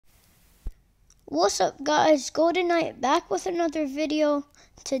What's up, guys? Golden Knight back with another video.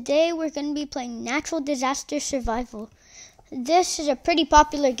 Today we're going to be playing Natural Disaster Survival. This is a pretty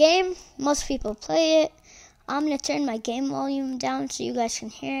popular game. Most people play it. I'm going to turn my game volume down so you guys can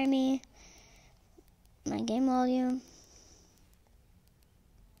hear me. My game volume.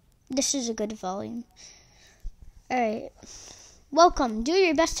 This is a good volume. Alright. Welcome. Do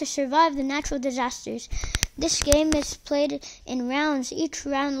your best to survive the natural disasters. This game is played in rounds. Each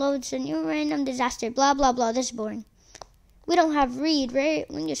round loads a new random disaster. Blah, blah, blah. This is boring. We don't have read, right?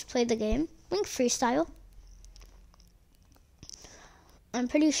 We can just play the game. We can freestyle. I'm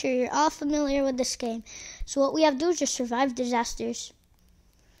pretty sure you're all familiar with this game. So what we have to do is just survive disasters.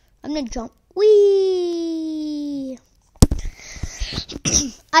 I'm going to jump. Whee!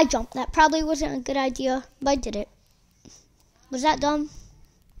 I jumped. That probably wasn't a good idea, but I did it. Was that dumb?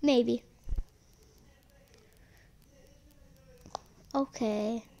 Maybe.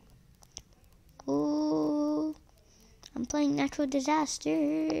 Okay. Ooh. I'm playing natural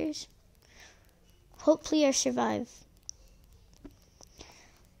disasters. Hopefully I survive.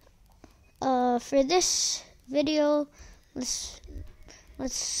 For this video, let's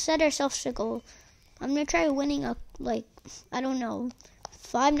set ourselves a goal. I'm gonna try winning I don't know,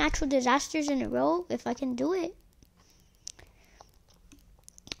 5 natural disasters in a row if I can do it.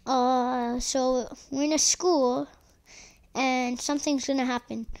 So we're in a school and something's gonna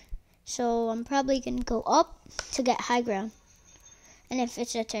happen. So I'm probably gonna go up to get high ground. And if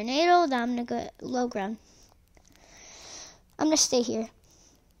it's a tornado, then I'm gonna go low ground. I'm gonna stay here.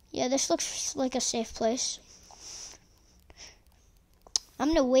 Yeah, this looks like a safe place. I'm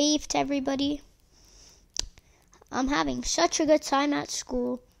gonna wave to everybody. I'm having such a good time at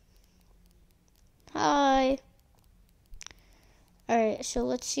school. Hi. Alright, so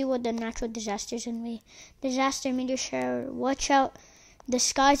let's see what the natural disaster is going to be. Disaster, meteor shower, watch out, the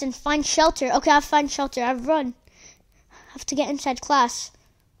skies, and find shelter. Okay, I'll find shelter. I've run. I have to get inside class.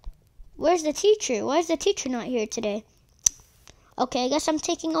 Where's the teacher? Why is the teacher not here today? Okay, I guess I'm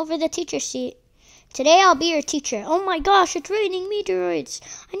taking over the teacher seat. Today I'll be your teacher. Oh my gosh, it's raining meteoroids.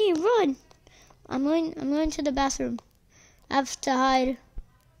 I need to run. I'm going to the bathroom. I have to hide.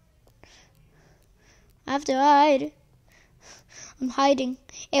 I'm hiding.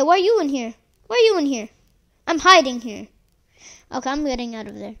 Hey, why are you in here? Why are you in here? I'm hiding here. Okay, I'm getting out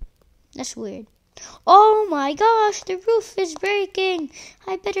of there. That's weird. Oh my gosh, the roof is breaking.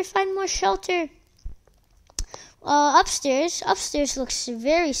 I better find more shelter. Upstairs. Upstairs looks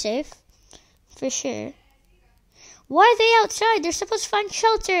very safe. For sure. Why are they outside? They're supposed to find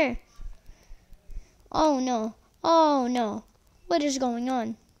shelter. Oh no. Oh no. What is going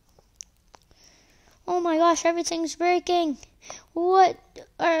on? Oh my gosh, everything's breaking. What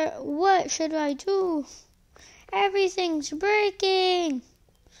should I do? Everything's breaking.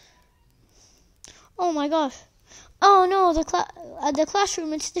 Oh my gosh. Oh no, the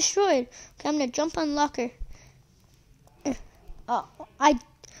classroom is destroyed. Okay, I'm gonna jump on locker.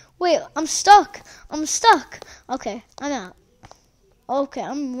 Wait, I'm stuck. Okay, I'm out. Okay,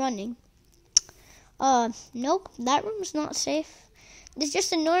 I'm running. Nope, that room's not safe. It's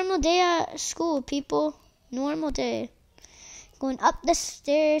just a normal day at school, people. Normal day. Going up the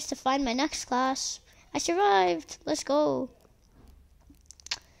stairs to find my next class. I survived. Let's go.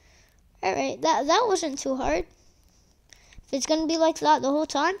 Alright, that wasn't too hard. If it's gonna be like that the whole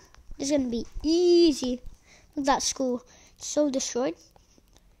time, it's gonna be easy. Look at that school. It's so destroyed.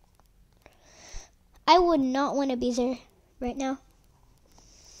 I would not want to be there right now.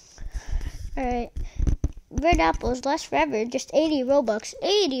 Alright. Red apples last forever. Just 80 Robux.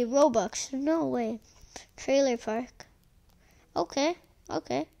 80 Robux. No way. Trailer park. Okay.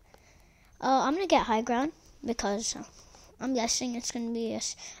 I'm gonna get high ground because I'm guessing it's gonna be a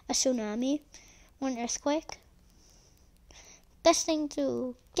tsunami or an earthquake. Best thing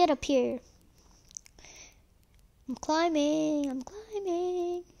to get up here. I'm climbing.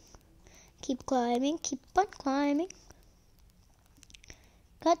 Keep climbing. Keep on climbing.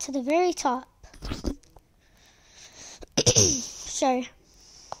 Got to the very top. Sorry.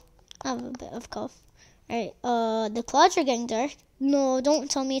 I have a bit of cough. Alright, the clouds are getting dark. No, don't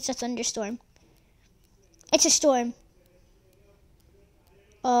tell me it's a thunderstorm. It's a storm.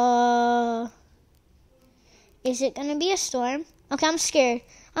 Is it gonna be a storm? Okay, I'm scared.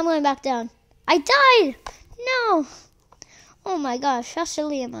 I'm going back down. I died! No! Oh my gosh, how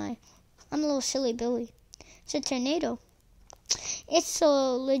silly am I? I'm a little silly Billy. It's a tornado. It's a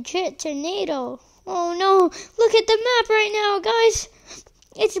legit tornado. Oh no, look at the map right now, guys.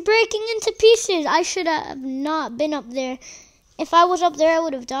 It's breaking into pieces. I should have not been up there. If I was up there, I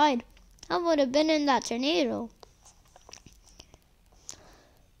would have died. I would have been in that tornado.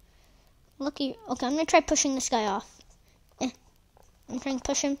 Lucky. Okay, I'm gonna try pushing this guy off. I'm trying to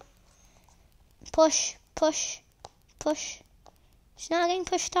push him. Push, push, push. He's not getting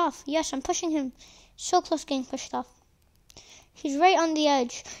pushed off. Yes, I'm pushing him. So close getting pushed off. He's right on the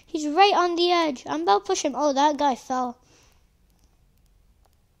edge. He's right on the edge. I'm about to push him. Oh, that guy fell.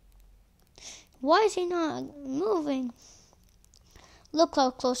 Why is he not moving? Look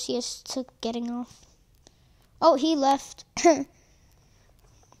how close he is to getting off. Oh, he left.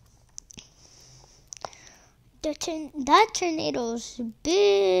 That tornado's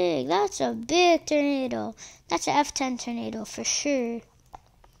big. That's a big tornado. That's an F10 tornado for sure.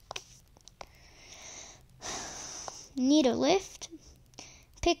 Need a lift?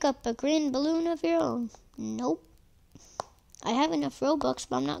 Pick up a green balloon of your own. Nope. I have enough Robux,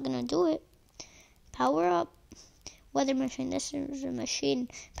 but I'm not gonna do it. Power up. Weather machine. This is a machine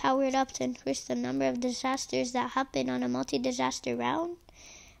powered up to increase the number of disasters that happen on a multi-disaster round.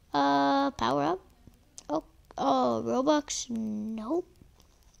 Power up. Oh, Robux? Nope.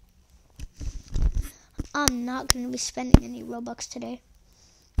 I'm not going to be spending any Robux today.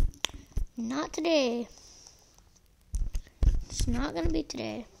 Not today. It's not going to be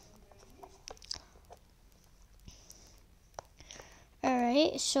today.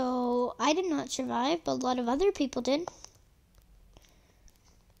 Alright, so I did not survive, but a lot of other people did.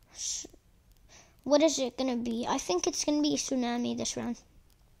 So, what is it going to be? I think it's going to be a tsunami this round.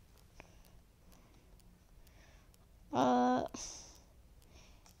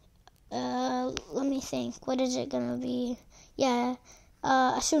 Let me think. What is it gonna be? Yeah,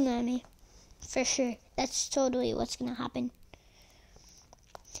 a tsunami. For sure. That's totally what's gonna happen.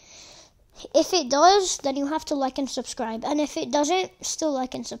 If it does, then you have to like and subscribe. And if it doesn't, still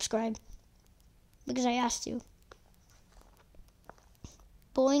like and subscribe. Because I asked you.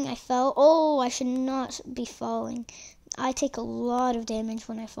 Boing, I fell. Oh, I should not be falling. I take a lot of damage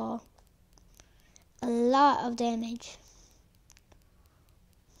when I fall. A lot of damage.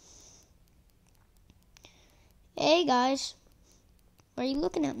 Hey guys, why are you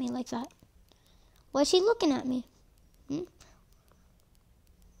looking at me like that? Why is he looking at me?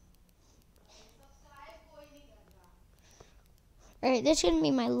 Alright, this is going to be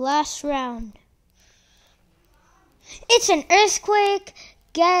my last round. It's an earthquake.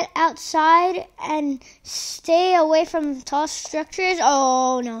 Get outside and stay away from tall structures.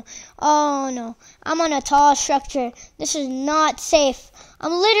 Oh no. Oh no. I'm on a tall structure. This is not safe.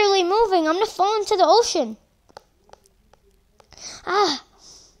 I'm literally moving. I'm going to fall into the ocean. Ah.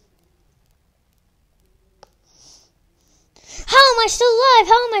 How am I still alive?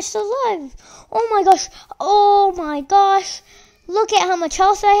 How am I still alive? Oh my gosh. Oh my gosh. Look at how much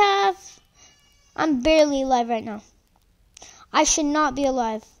health I have. I'm barely alive right now. I should not be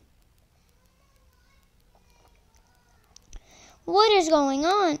alive. What is going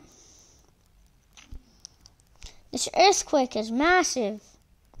on? This earthquake is massive.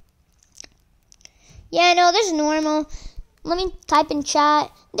 Yeah, no, this is normal. Let me type in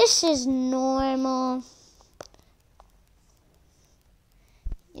chat. This is normal.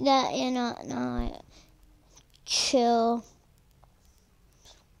 That, you know, no. Chill.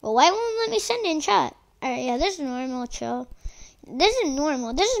 Well, why won't let me send in chat? Alright, yeah, this is normal, chill. This is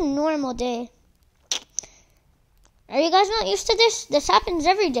normal. This is a normal day. Are you guys not used to this? This happens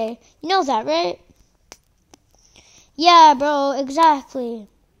every day. You know that, right? Yeah, bro, exactly.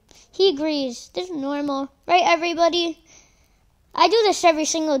 He agrees. This is normal. Right, everybody? I do this every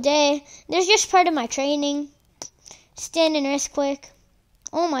single day. This is just part of my training. Stand in earthquake.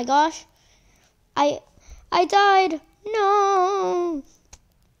 Oh my gosh. I died. No.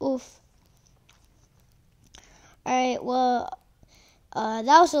 Oof. Alright, well, that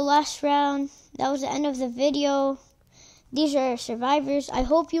was the last round. That was the end of the video. These are survivors. I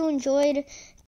hope you enjoyed.